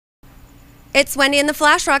It's Wendy in the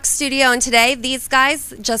Flashrock studio, and today these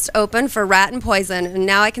guys just opened for Rat and Poison, and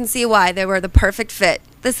now I can see why they were the perfect fit.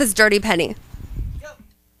 This is Dirty Penny.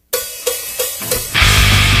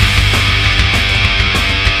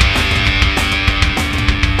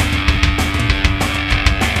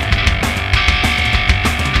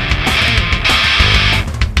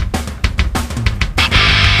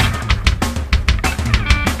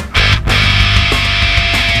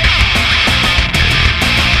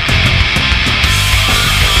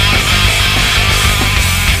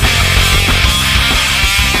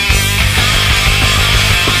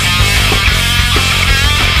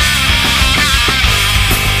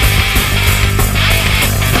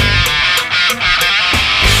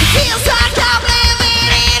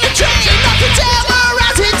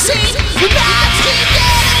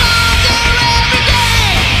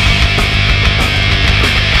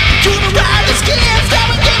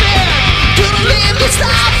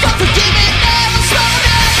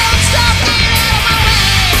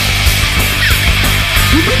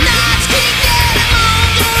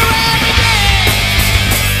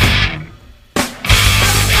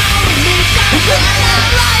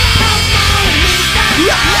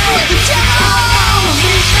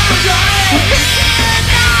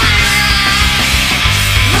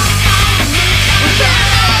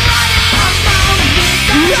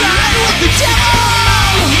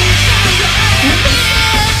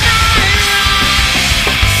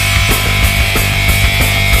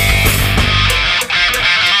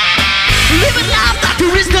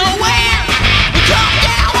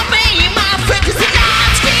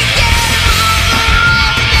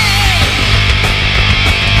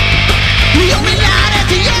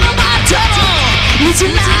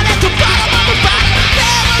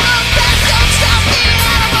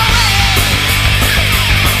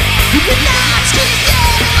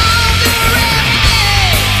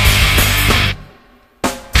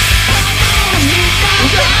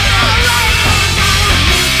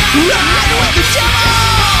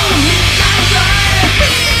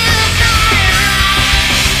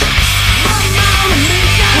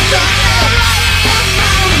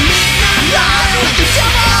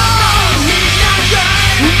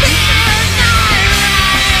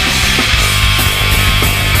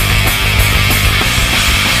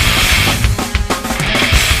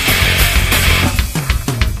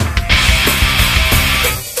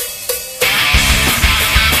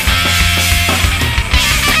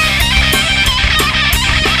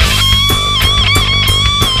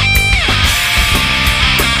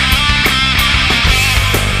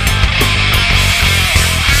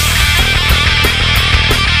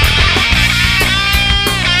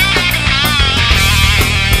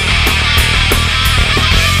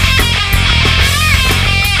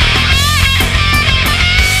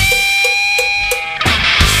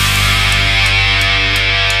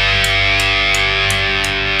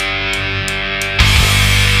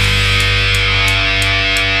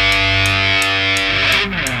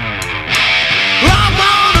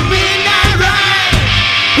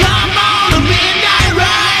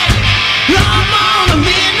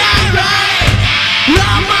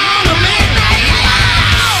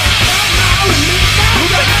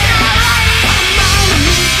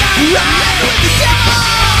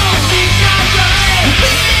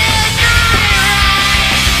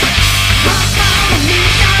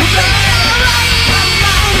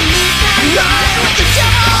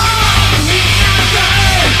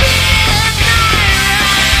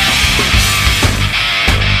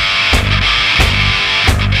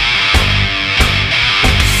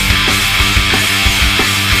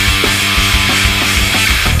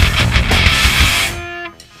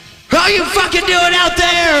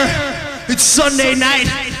 It's Sunday night,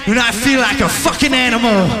 and I feel like a fucking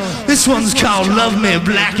animal. This one's called Love Me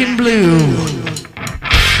Black and Blue.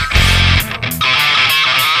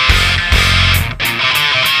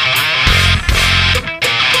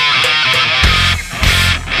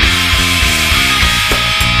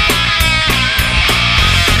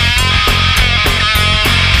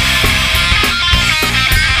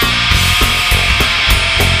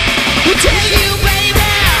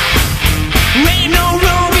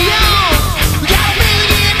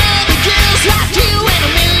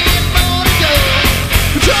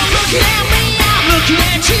 Looking at me,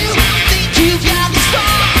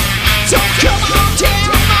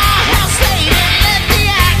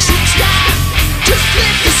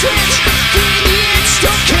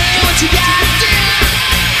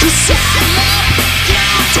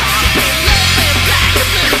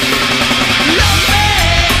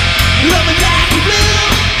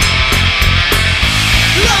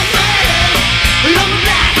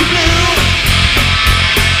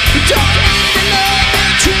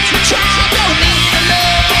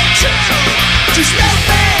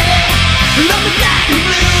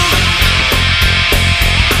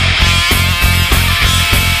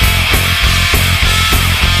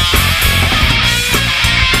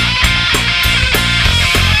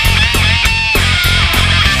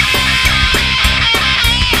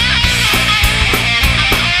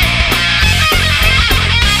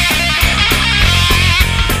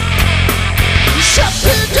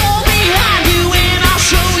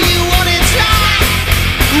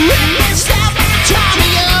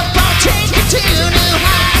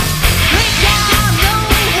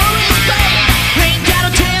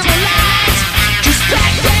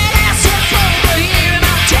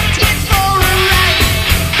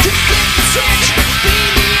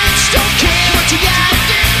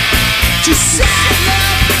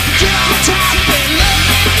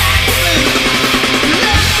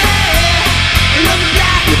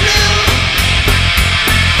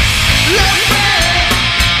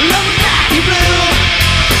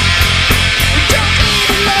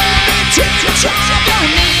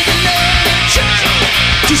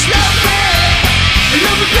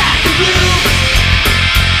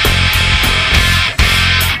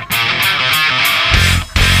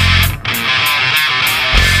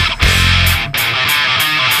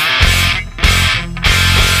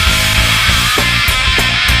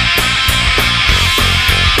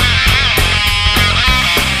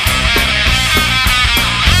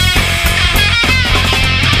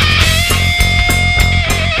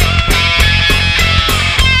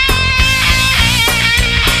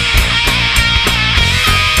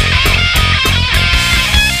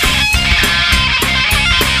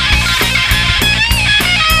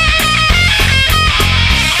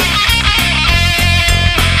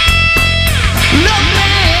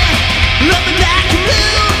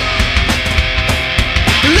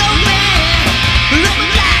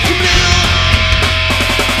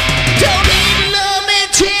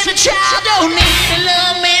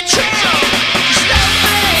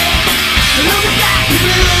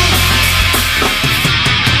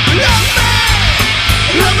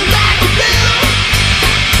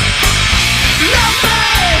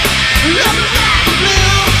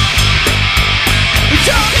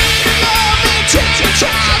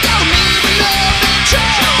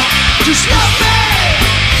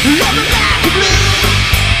 love me black and blue.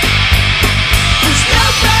 Just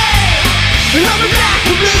love me, love me black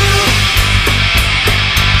and blue.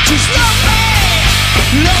 Just love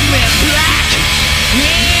me black.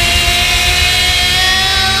 Yeah.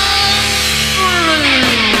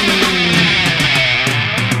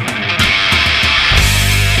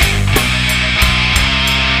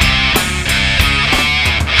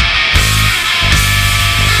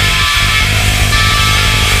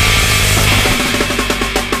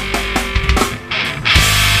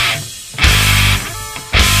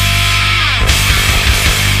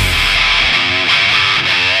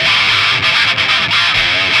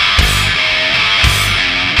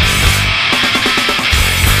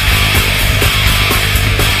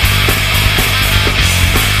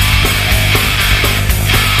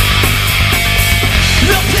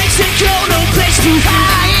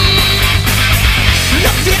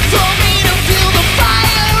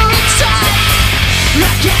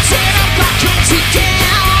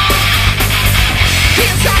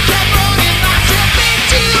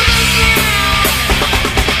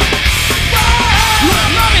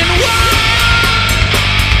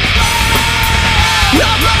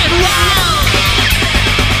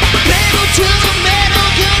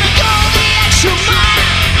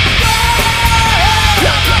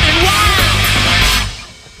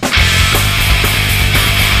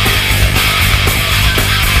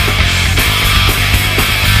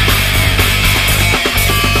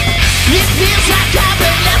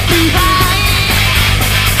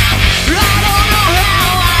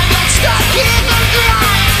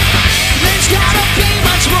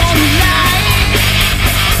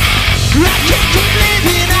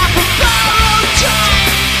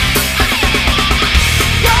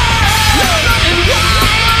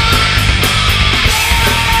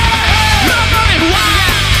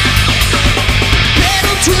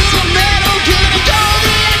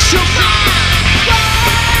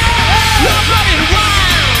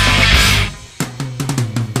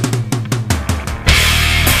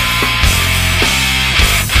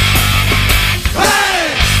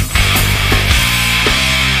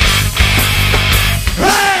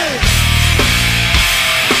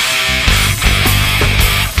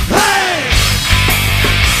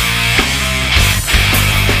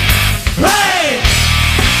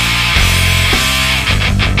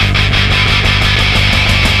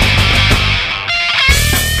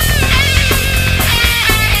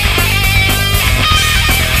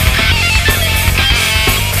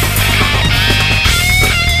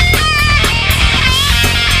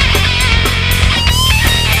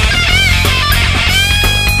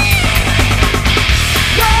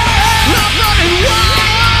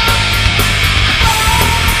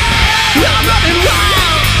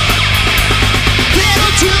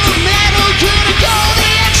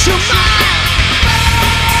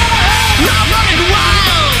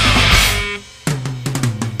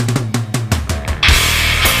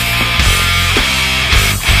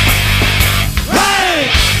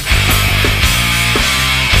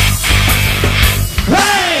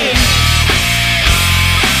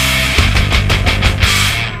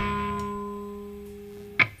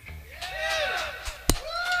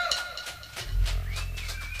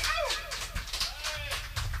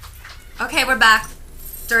 Okay, we're back.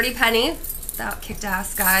 Dirty Penny. That kicked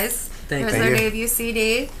ass, guys. There's their debut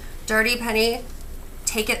CD. Dirty Penny.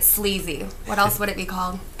 Take It Sleazy. What else would it be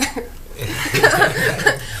called?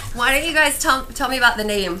 Why don't you guys tell me about the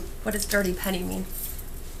name? What does Dirty Penny mean?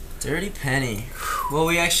 Dirty Penny. Well,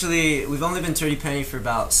 we've only been Dirty Penny for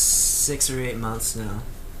about 6 or 8 months now.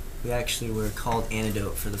 We actually were called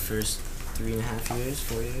Antidote for the first 3.5 years,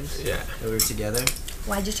 4 years. Yeah. That we were together.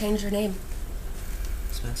 Why'd you change your name?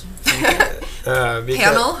 Spencer?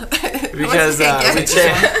 Panel? Because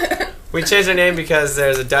we changed our name because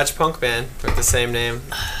there's a Dutch punk band with the same name,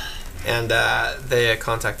 and they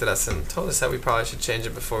contacted us and told us that we probably should change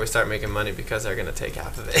it before we start making money because they're gonna take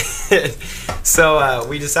half of it. So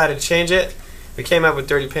we decided to change it. We came up with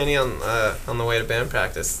Dirty Penny on the way to band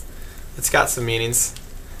practice. It's got some meanings.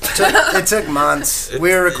 It took months.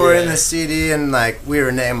 We were recording the CD and we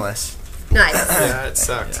were nameless. Nice. Yeah, it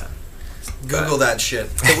sucked. Yeah. Google that shit.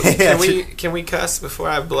 Can we cuss before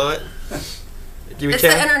I blow it? It's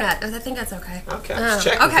the internet. I think that's okay. Okay, just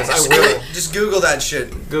check okay. because I will. Just Google that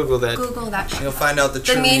shit. Google that. Google that shit. You'll find out the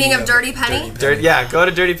meaning of Dirty Penny. Yeah, go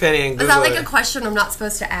to Dirty Penny and Google it. Is that like a question I'm not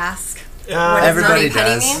supposed to ask? What does everybody Dirty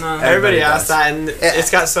Penny does. mean? Everybody asks that, and it's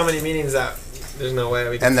got so many meanings that there's no way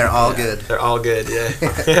we can. And they're all good. They're all good. Yeah.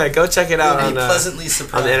 Yeah. Go check it out on pleasantly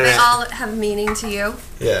surprised. on the internet. They all have meaning to you.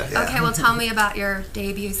 Yeah. Okay, well, tell me about your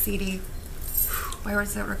debut CD. Where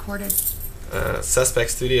was it recorded?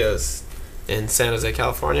 Suspect Studios in San Jose,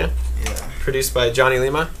 California. Yeah. Produced by Johnny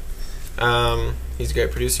Lima. He's a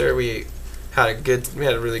great producer. We had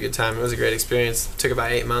a really good time. It was a great experience. It took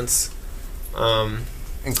about 8 months.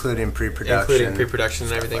 Including pre-production.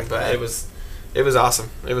 And everything, but it was awesome.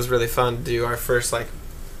 It was really fun to do our first like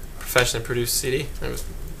professionally produced CD. It was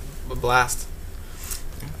a blast.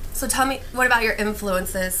 So tell me, what about your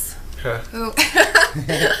influences? Huh.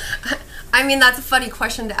 I mean, that's a funny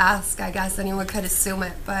question to ask. I guess anyone could assume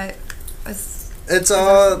it, but it's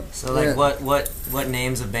all. So like, what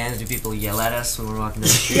names of bands do people yell at us when we're walking down the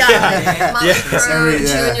street? Yeah, Motley Crue,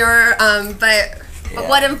 Junior. But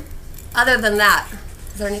what? Other than that,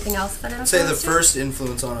 is there anything else that influenced I'd say the you? first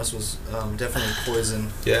influence on us was definitely Poison.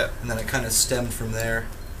 Yeah. And then it kind of stemmed from there,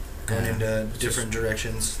 going into different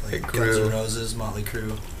directions, like It Guns grew. N' Roses, Motley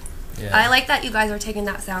Crue. Yeah. I like that you guys are taking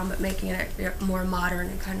that sound but making it more modern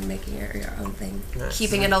and kind of making it your own thing,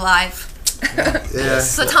 keeping it alive. Yeah.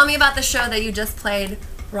 So tell me about the show that you just played,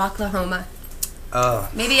 Rocklahoma. Oh.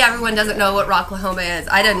 Maybe everyone doesn't know what Rocklahoma is.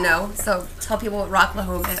 I didn't know, so tell people what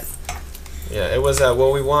Rocklahoma is. Yeah, it was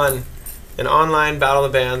we won an online battle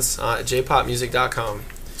of the bands at jpopmusic.com.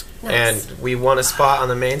 Nice. And we won a spot on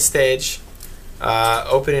the main stage,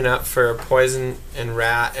 opening up for Poison and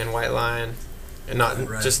Rat and White Lion, and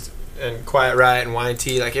and Quiet Riot and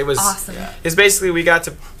Y&T. Like it was Awesome. It's basically we got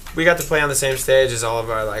to play on the same stage as all of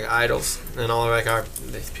our like idols and all of like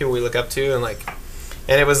the people we look up to, and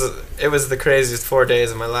it was the craziest 4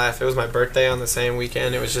 days of my life. It was my birthday on the same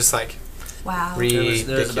weekend. It was just like Wow.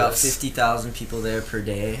 There was about 50,000 people there per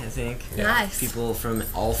day, I think. Yeah. Nice. People from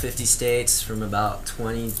all 50 states, from about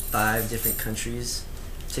 25 different countries.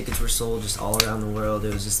 Tickets were sold just all around the world.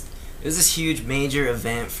 It was this huge major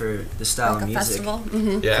event for the style Like of a music. festival.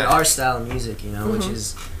 Mm-hmm. For yeah. our style of music, you know, which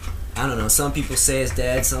is, I don't know, some people say it's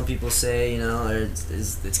dead, some people say, you know, or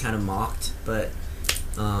it's kind of mocked, but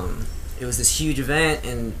it was this huge event,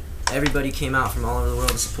 and everybody came out from all over the world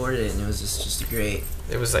and supported it, and it was just a great,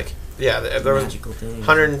 It was like there was magical thing.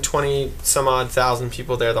 120 some odd thousand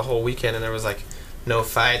people there the whole weekend, and there was like no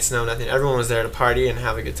fights, no nothing. Everyone was there to party and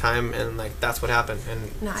have a good time, and like that's what happened.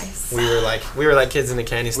 And Nice. we were like kids in a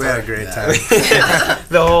candy store. We had a great time.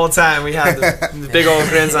 The whole time we had the big old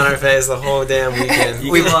grins on our face the whole damn weekend.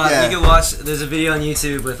 You can watch, there's a video on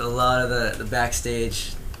YouTube with a lot of the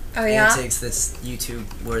backstage Oh yeah. antics that's YouTube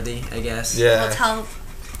worthy, I guess. Yeah. Well,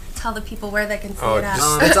 tell the people where they can see Oh, it at.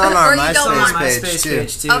 It's on our Or you don't MySpace want- page, too.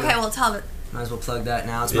 page too. Okay, well tell it. Might as well plug that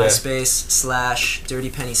now. It's Yeah. MySpace /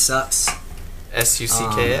 Dirty Penny Sucks.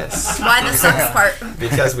 SUCKS. Why the sucks part?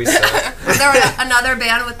 Because we suck. Is there another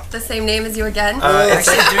band with the same name as you again?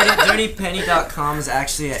 Actually, DirtyPenny.com is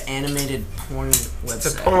actually an animated porn website.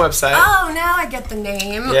 It's a porn website. Oh, now I get the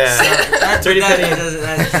name. Yeah. That Dirty that Penny.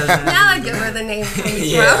 doesn't Now I get where the name comes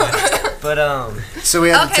Yeah. from. But So we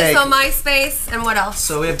had to Okay, take. so MySpace and what else?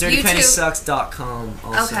 so we have DirtyPennySucks.com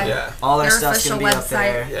also. Okay. Yeah. All our Your stuff's gonna be official up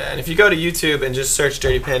there. website. Yeah, and if you go to YouTube and just search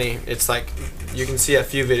Dirty Penny, it's like you can see a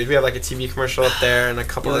few videos. We have like a TV commercial up there and a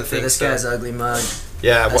couple You of look for things. this so- guy's ugly mug.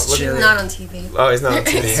 Yeah, That's what, chilly. Not on TV. oh, he's not on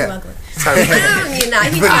He's TV. too ugly. Sorry. I don't mean that. I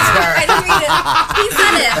didn't mean it. He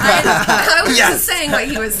said it. I was just saying what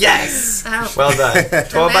he was saying. Yes. I don't- Well done. The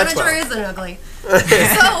 12 by manager 12. isn't ugly.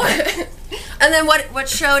 So, and then what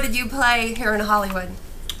show did you play here in Hollywood?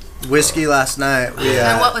 Whiskey last night.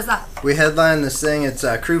 And what was that? We headlined this thing. It's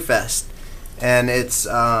Crew Fest, and it's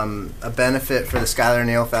a benefit for the Skylar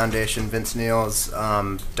Neal Foundation. Vince Neal's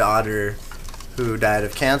daughter, who died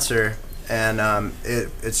of cancer, and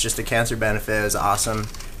it's just a cancer benefit. It was awesome.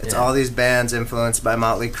 It's all these bands influenced by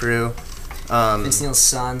Motley Crue. Vince Neil's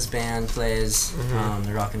son's band plays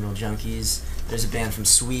the Rock and Roll Junkies. There's a band from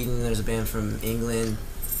Sweden. There's a band from England.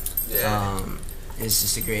 Yeah. It's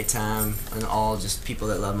just a great time, and all just people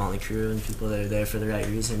that love Motley Crue and people that are there for the right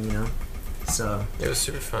reason, you know. So It was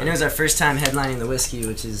super fun. and it was our first time headlining the Whiskey,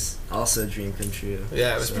 which is also a dream come true.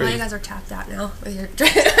 Yeah, it was Well, pretty. you guys are tapped out now with your.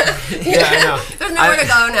 Yeah, I know. There's nowhere to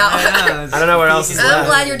go now. I don't know where else is I'm left.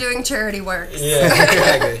 glad you're doing charity work. Yeah,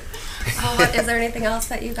 exactly. Well, is there anything else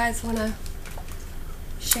that you guys want to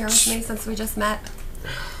share with me since we just met?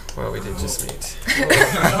 Well, we did just meet.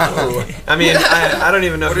 I mean, I don't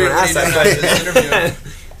even know if you want to ask that question.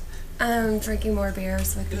 I'm drinking more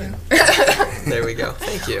beers with you. There we go.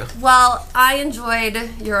 Thank you. Well, I enjoyed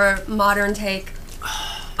your modern take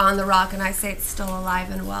on the rock, and I say it's still alive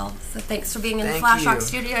and well. So thanks for being in the Thank Flash you. Rock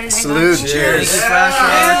studio today. Salute. guys. Cheers. Thank you,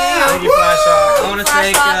 Flashrock. Thank you, Flashrock. I want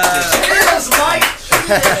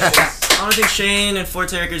to thank Shane and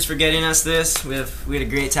Forte Records for getting us this. We had a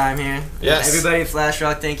great time here. Yes. Everybody at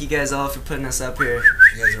Flashrock, thank you guys all for putting us up here.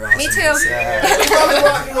 You guys are awesome. Me too.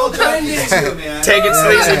 Rock and roll junkies too, man. Take it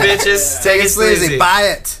sleazy, bitches. Take it sleazy.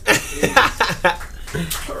 Buy it.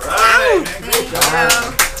 Right.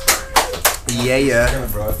 Yeah.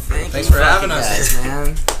 Thanks for having us,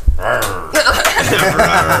 man.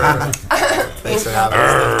 Thanks for having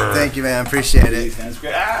us. Thank you, man. Appreciate it. That's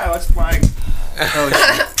great. What's flying?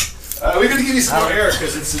 Oh, We're gonna give you some more air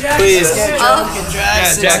because it's. Please.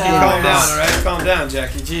 Yeah, Jackie, calm down, all right? Calm down,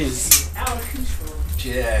 Jackie. Jeez.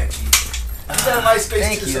 Jackie. You got a MySpace.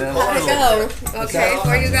 Thank you. Go. Okay,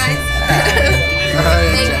 for you guys.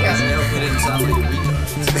 Thank you.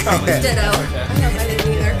 Ditto. I hope I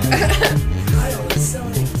didn't either.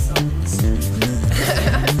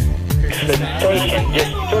 The station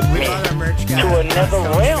just took me to another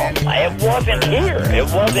realm. It wasn't here. It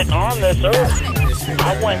wasn't on this earth.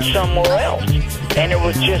 I went somewhere else. And it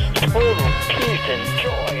was just total peace and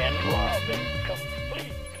joy and love and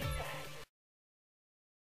complete.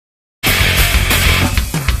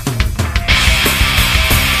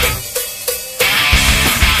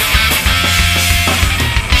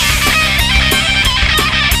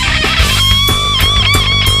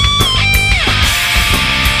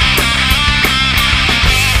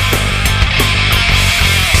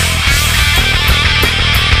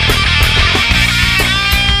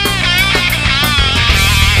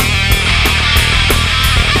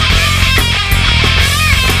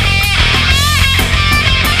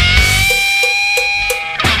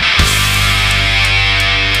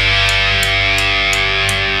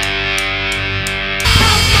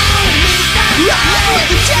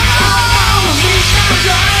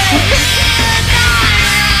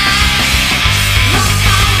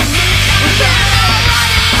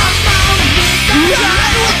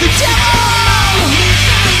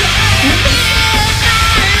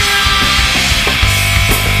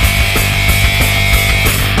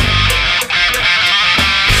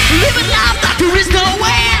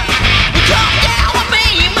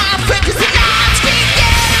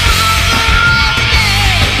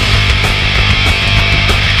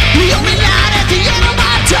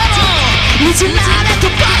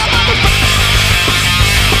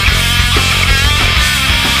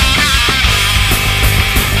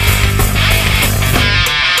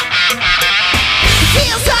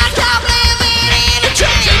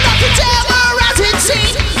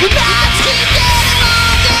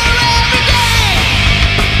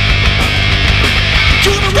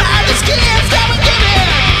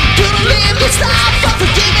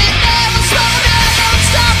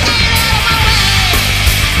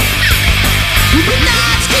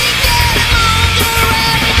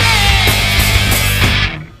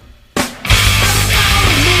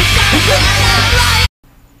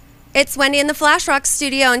 It's Wendy in the Flashrock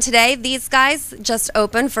studio, and today these guys just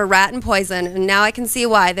opened for Rat and Poison, and now I can see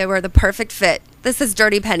why they were the perfect fit. This is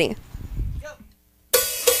Dirty Penny.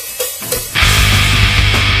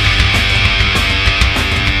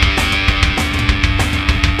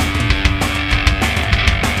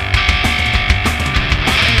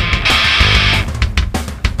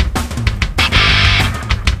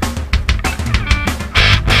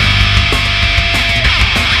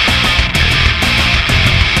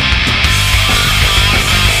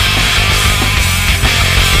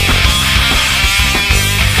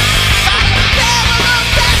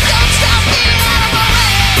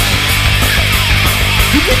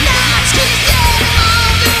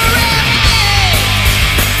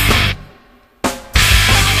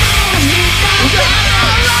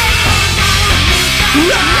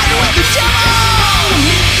 Ride with the devil.